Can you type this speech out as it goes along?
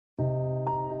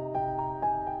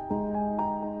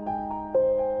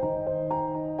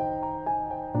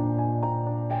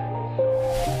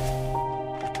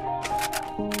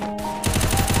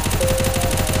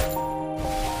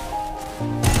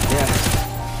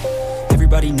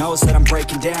Everybody knows that I'm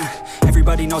breaking down.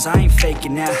 Everybody knows I ain't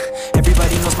faking now.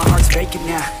 Everybody knows my heart's vacant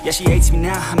now. Yeah, she hates me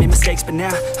now, I made mistakes but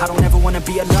now I don't ever wanna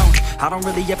be alone. I don't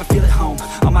really ever feel at home.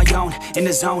 On my own, in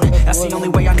the zone, that's the only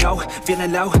way I know.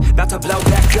 Feeling low, about to blow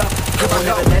back up. I won't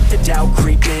ever let the doubt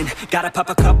creep in. Gotta pop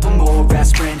a couple more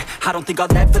aspirin. I don't think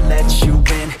I'll ever let you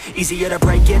in. Easier to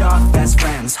break it off best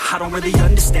friends. I don't really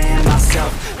understand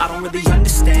myself. I don't really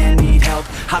understand, need help.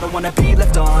 I don't wanna be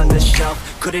left on the shelf.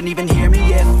 Couldn't even hear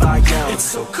me if I yelled. It's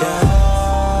so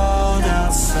cold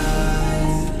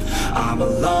outside, I'm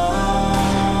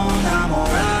alone, I'm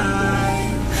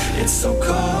alright. It's so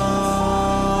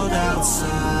cold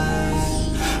outside,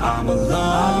 I'm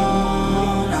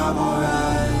alone, I'm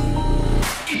alright.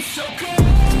 It's so cold.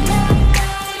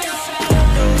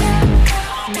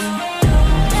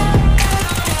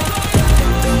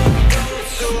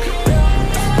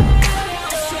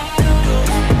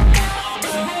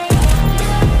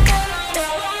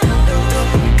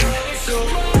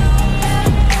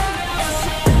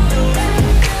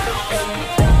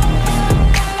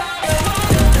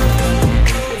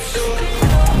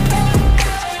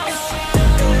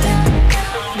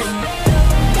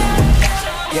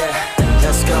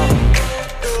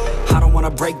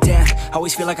 Break down,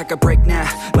 always feel like I could break now,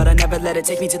 but I never let it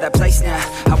take me to that place now.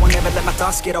 I won't ever let my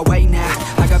thoughts get away now.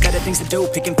 I got better things to do,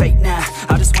 picking fate now.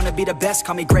 I just wanna be the best,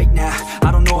 call me great now.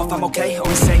 I don't know if I'm okay or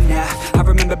insane now. I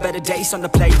remember better days on the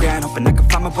playground, hoping I can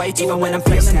find my way. Even when I'm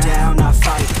feeling down, I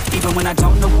fight. Even when I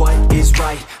don't know what is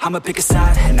right, I'ma pick a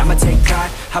side and I'ma take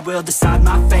pride. I will decide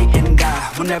my fate and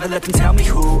I will never let them tell me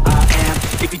who I am.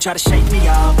 If you try to shake me,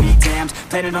 I'll be damned.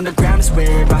 Planet on the ground is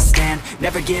where I stand.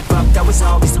 Never give up, that was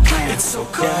always the plan. It's so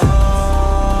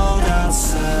cold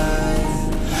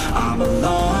outside, I'm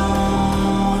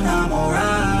alone, I'm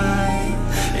alright.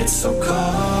 It's so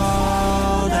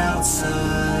cold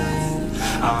outside,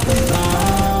 I'm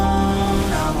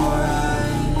alone, I'm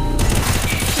alright.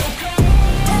 It's so cold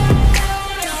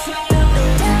outside.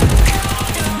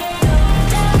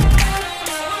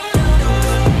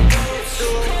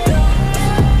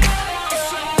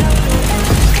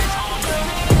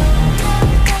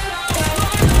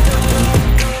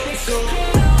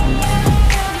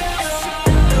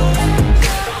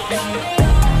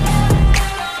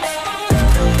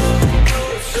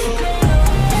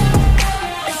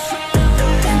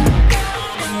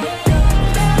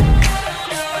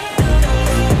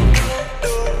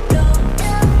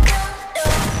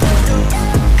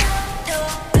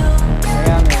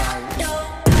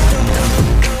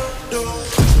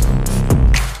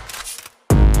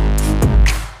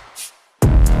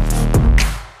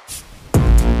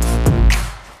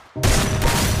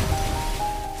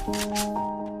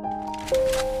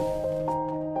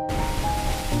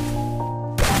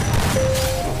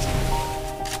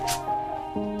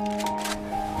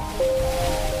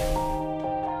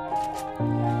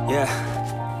 Yeah,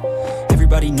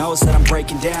 everybody knows that I'm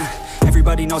breaking down.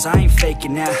 Everybody knows I ain't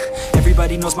faking now.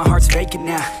 Everybody knows my heart's vacant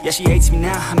now. Yeah, she hates me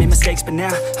now, I made mistakes but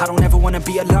now I don't ever wanna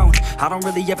be alone. I don't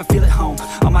really ever feel at home.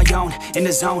 On my own, in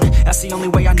the zone, that's the only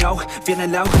way I know.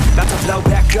 Feeling low, about to blow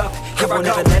back up. I won't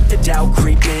ever let the doubt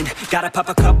creep in. Gotta pop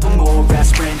a couple more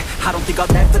aspirin. I don't think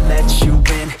I'll ever let you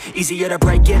in. Easier to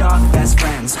break it off best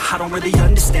friends. I don't really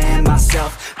understand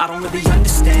myself. I don't really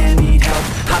understand, need help.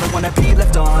 I don't wanna be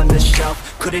left on the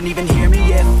shelf. Couldn't even hear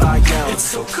me if I yelled. It's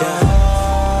so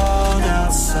cold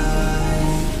outside,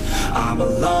 I'm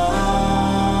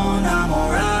alone, I'm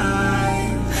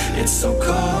alright. It's so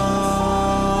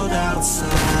cold outside,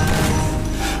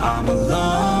 I'm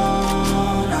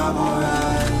alone, I'm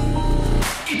alright.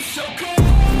 It's so cold.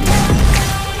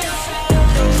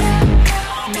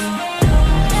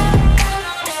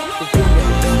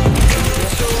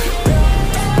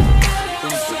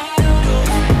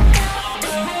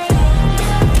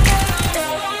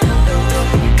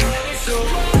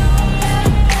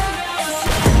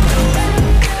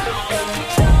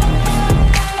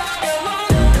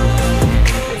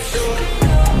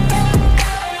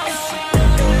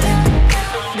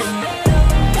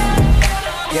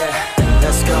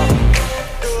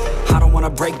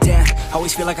 Break down,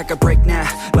 always feel like I could break now,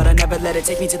 but I never let it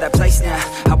take me to that place now.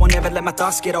 I won't ever let my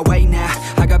thoughts get away now.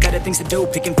 I got better things to do,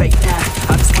 picking fate now.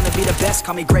 I just wanna be the best,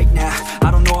 call me great now.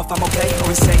 I don't know if I'm okay or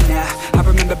insane now. I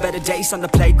remember better days on the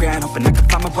playground, hoping I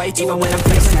could find my way. Even when I'm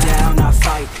feeling down, I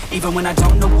fight. Even when I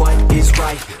don't know what is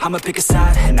right, I'ma pick a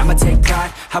side and I'ma take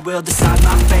pride. I will decide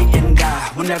my fate and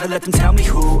I will never let them tell me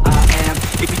who I am.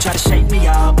 If you try to shake me,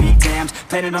 I'll be damned.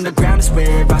 Planet on the ground is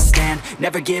where I stand.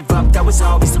 Never give up, that was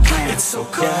always the plan. It's so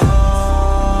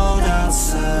cold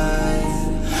outside,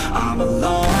 I'm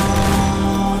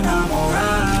alone, I'm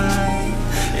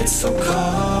alright. It's so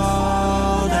cold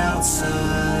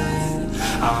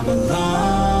I'm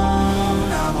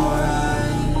alone, I'm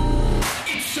alright.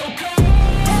 It's so cold.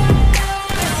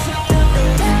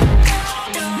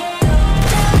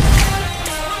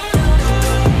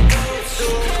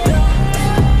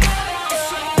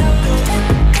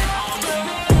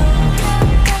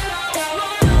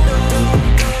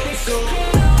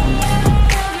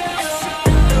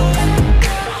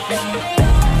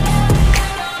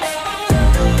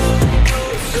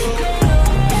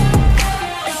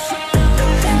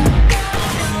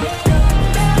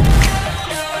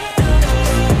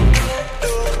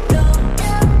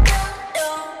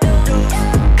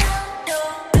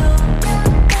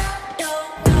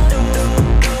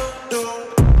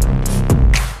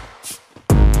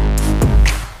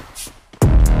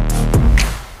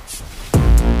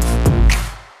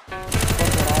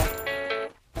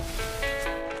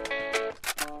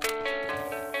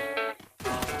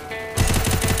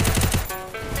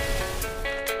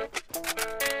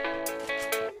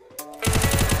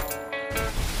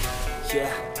 Yeah,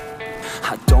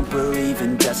 I don't believe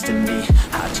in destiny,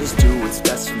 I just do what's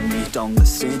best for me. Don't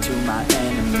listen to my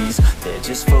enemies, they're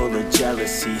just full of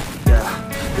jealousy. Yeah,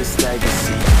 this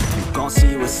legacy, you gon'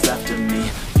 see what's left of me.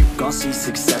 You gon' see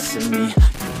success in me,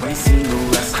 you ain't seen the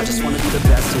rest of me. I just wanna be the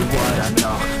best at what I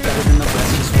know, better than the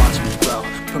rest, just watch me grow.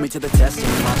 Put me to the test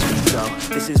and watch me go.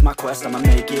 This is my quest, I'ma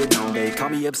make it known. They call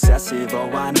me obsessive,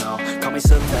 oh I know. Call me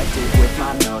selective with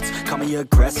my notes, call me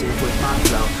aggressive with my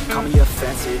flow, call me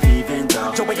offensive even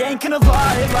though Joe, I ain't gonna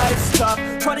lie, life's tough.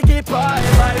 Try to get by,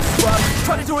 life's rough.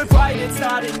 Try to do it right, it's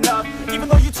not enough. Even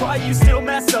though you try, you still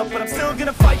mess up. But I'm still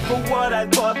gonna fight for what I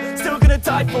love, still gonna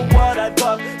die for what I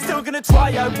love, still gonna try,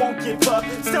 I won't give up,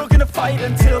 still gonna fight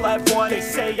until I've won. They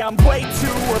say I'm way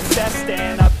too obsessed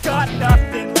and I've got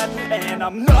nothing left, and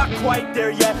I'm not quite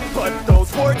there yet, but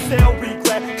those words they'll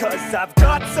regret, cause I've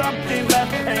got something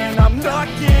left and I'm not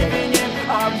giving in.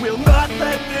 I will not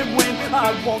let them win,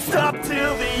 I won't stop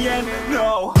till the end,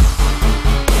 no.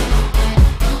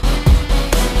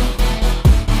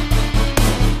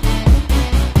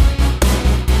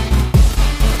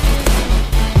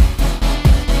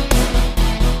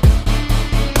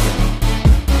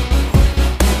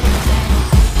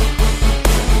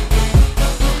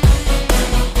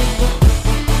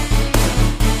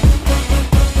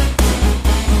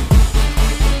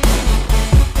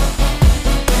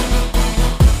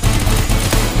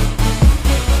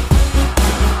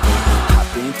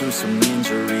 Some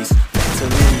injuries,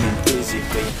 mentally and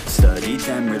physically, studied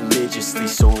them religiously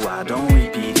so I don't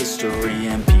repeat history.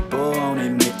 And people won't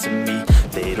admit to me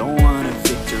they don't want a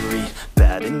victory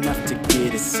bad enough to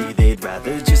get a C, they'd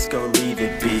rather just go leave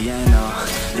it be. And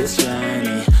this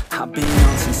journey I've been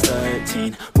on since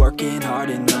 13, working hard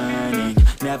and learning,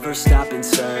 never stopping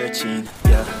searching.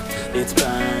 Yeah, it's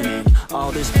burning,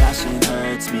 all this passion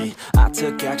hurts me. I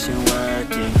took action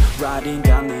working, writing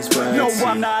down these words. No,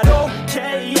 I'm not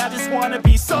okay, I just wanna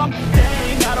be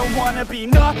something. I don't wanna be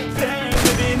nothing,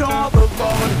 living all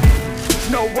alone.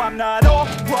 No, I'm not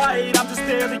alright, I'm just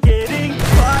barely getting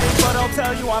by, but I'll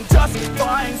tell you I'm just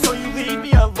fine, so you leave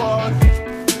me alone.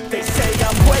 They say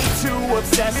I'm way too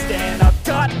obsessed and I've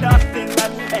got nothing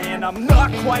left, and I'm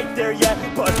not quite there yet,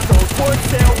 but those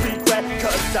words they'll regret,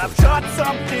 cause I've got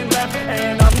something left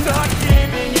and I'm not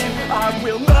giving in. I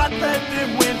will not let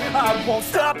them win, I won't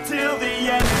stop till the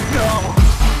end, no.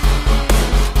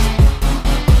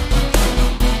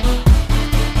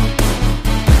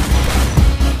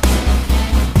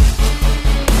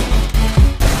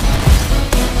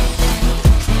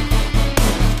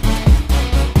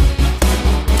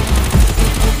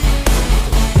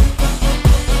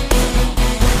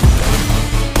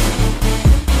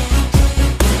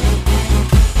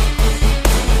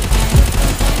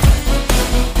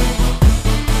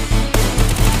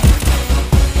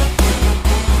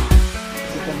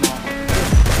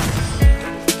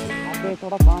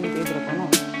 थोड़ा कान तेज रखो ना।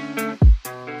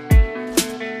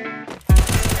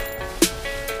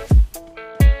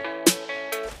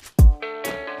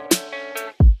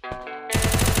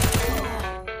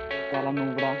 साला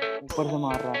नूबड़ा ऊपर से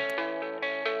मार रहा है।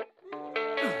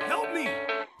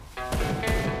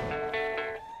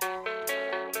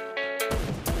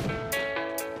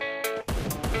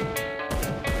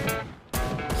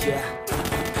 Yeah,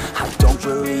 I don't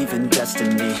believe in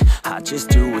destiny, I just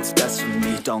do what's best for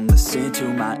me. Don't listen to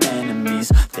my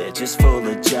enemies, they're just full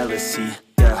of jealousy.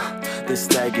 Yeah,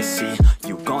 this legacy,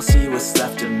 you gon' see what's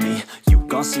left of me. You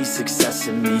gon' see success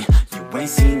in me, you ain't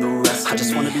seen the rest of me. I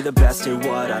just wanna be the best at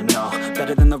what I know,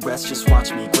 better than the rest, just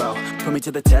watch me grow. Put me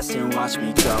to the test and watch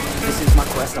me go. This is my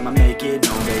quest, I'ma make it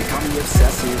known. They call me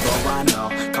obsessive, oh I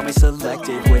know. Call me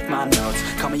selective with my notes.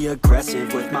 Call me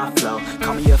aggressive with my flow.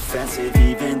 Call me offensive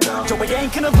even though Joe, I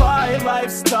ain't gonna lie,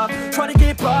 life's tough. Try to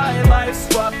get by,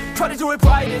 life's rough. Try to do it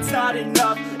right, it's not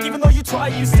enough. Even though you try,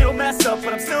 you still mess up.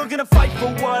 But I'm still gonna fight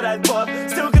for what I love.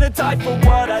 Still gonna die for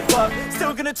what I love.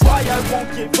 Still gonna try, I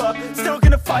won't give up. Still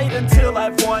gonna fight until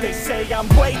I've won. They say I'm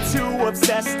way too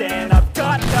obsessed and I've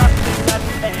got nothing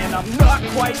left, and I'm not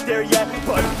quite there yet,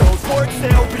 but those words,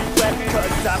 they'll regret.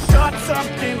 Cause I've got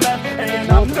something left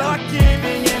and I'm not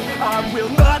giving in. I will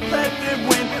not let them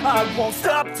win. I won't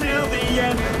stop till the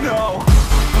end, no.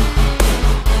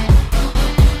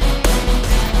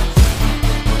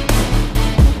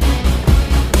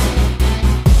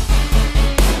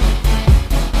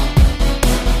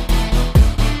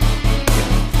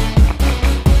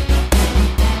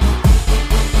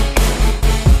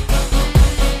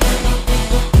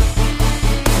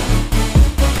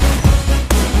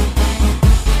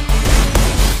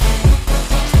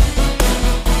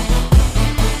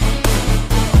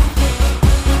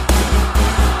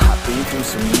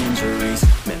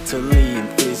 Mentally and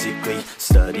physically,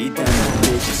 studied them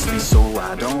religiously, so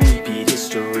I don't repeat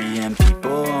history. And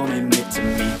people won't admit to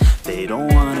me they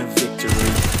don't want a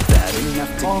victory. Bad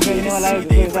enough to get to see,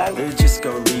 they'd rather just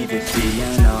go leave it be.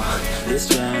 You know, this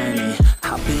journey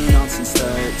I've been on since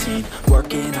 13,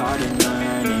 working hard and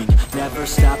learning, never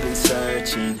stopping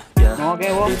searching. Yeah,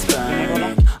 it's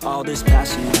burning, all this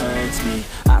passion hurts me.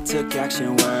 I took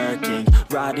action working,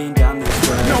 writing down this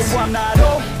words. No, I'm not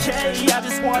okay, I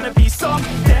just wanna be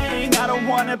something. I don't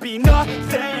wanna be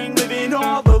nothing, living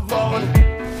all alone.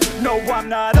 No, I'm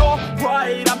not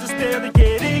alright, I'm just barely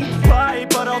getting right.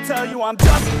 But I'll tell you I'm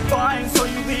just fine, so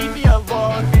you leave me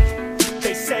alone.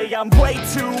 They say I'm way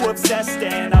too obsessed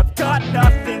and I've got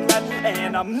nothing left,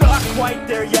 and I'm not quite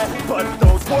there yet, but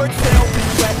those words, they'll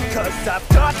regret. Cause I've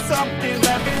got something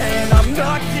left and I'm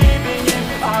not giving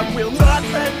in. I will not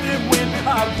let them win.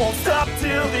 I won't stop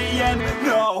till the end,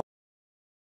 no.